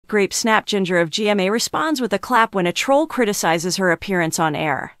Grape Snap Ginger of GMA responds with a clap when a troll criticizes her appearance on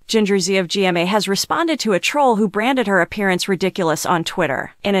air. Ginger Zee of GMA has responded to a troll who branded her appearance ridiculous on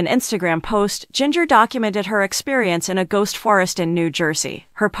Twitter. In an Instagram post, Ginger documented her experience in a ghost forest in New Jersey.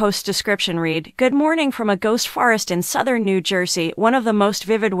 Her post description read, "Good morning from a ghost forest in southern New Jersey, one of the most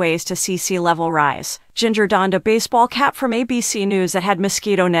vivid ways to see sea level rise." Ginger donned a baseball cap from ABC News that had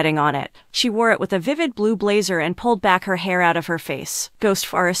mosquito netting on it. She wore it with a vivid blue blazer and pulled back her hair out of her face. Ghost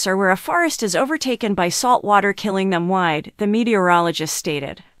forests are where a forest is overtaken by salt water killing them wide, the meteorologist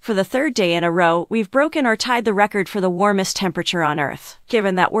stated. For the third day in a row, we've broken or tied the record for the warmest temperature on Earth.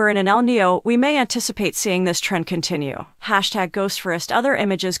 Given that we're in an El Niño, we may anticipate seeing this trend continue. #GhostForest. Other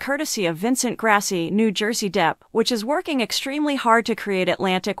images courtesy of Vincent Grassi, New Jersey Depp, which is working extremely hard to create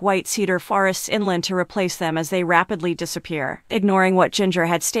Atlantic white cedar forests inland to replace them as they rapidly disappear. Ignoring what Ginger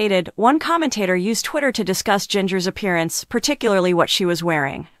had stated, one commentator used Twitter to discuss Ginger's appearance, particularly what she was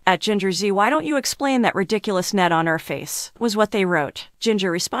wearing. At Ginger Zee, "Why don't you explain that ridiculous net on her face?" was what they wrote.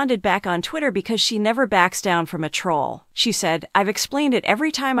 Ginger responded back on Twitter because she never backs down from a troll. She said, "I've explained it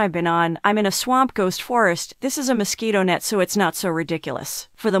every time I've been on. I'm in a swamp ghost forest. This is a mosquito net, so it's not so ridiculous."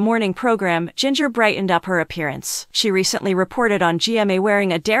 For the morning program, Ginger brightened up her appearance. She recently reported on GMA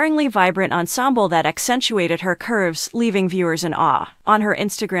wearing a daringly vibrant ensemble that accentuated her curves, leaving viewers in awe. On her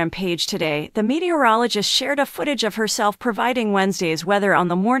Instagram page today, the meteorologist shared a footage of herself providing Wednesday's weather on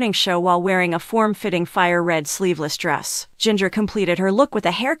the morning show while wearing a form-fitting fire red sleeveless dress. Ginger completed her look with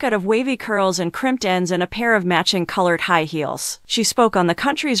a haircut of wavy curls and crimped ends and a pair of matching colored high heels. She spoke on the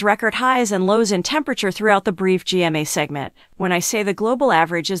country's record highs and lows in temperature throughout the brief GMA segment. "When I say the global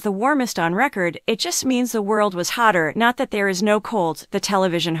average is the warmest on record, it just means the world was hotter, not that there is no cold," the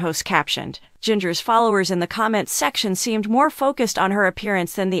television host captioned. Ginger's followers in the comments section seemed more focused on her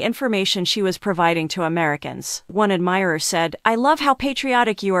appearance than the information she was providing to Americans. One admirer said, "I love how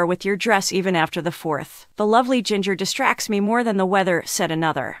patriotic you are with your dress even after the 4th. The lovely Ginger distracts me more than the weather," said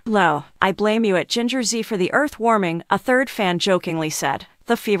another. "Lo, I blame you at Ginger Zee for the earth warming," a third fan jokingly said.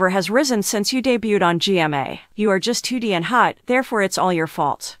 "The fever has risen since you debuted on GMA. You are just 2D and hot, therefore it's all your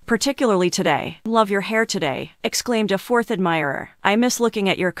fault. Particularly today. Love your hair today," exclaimed a fourth admirer. "I miss looking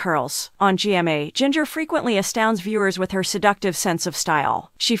at your curls." On GMA, Ginger frequently astounds viewers with her seductive sense of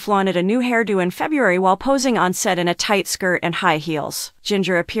style. She flaunted a new hairdo in February while posing on set in a tight skirt and high heels.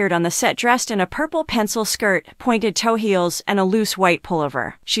 Ginger appeared on the set dressed in a purple pencil skirt, pointed toe heels, and a loose white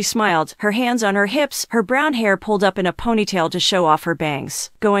pullover. She smiled, her hands on her hips, her brown hair pulled up in a ponytail to show off her bangs.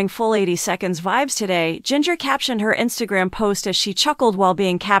 Going full 80 seconds vibes today, Ginger captioned her Instagram post as she chuckled while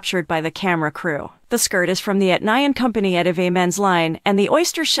being captured by the camera crew. The skirt is from the Etnian company Etive men's line, and the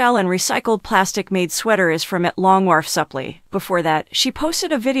oyster shell and recycled plastic-made sweater is from at Longwharf Supply. Before that, she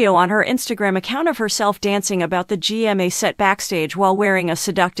posted a video on her Instagram account of herself dancing about the GMA set backstage while wearing a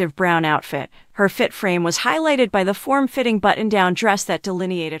seductive brown outfit. Her fit frame was highlighted by the form-fitting button-down dress that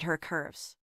delineated her curves.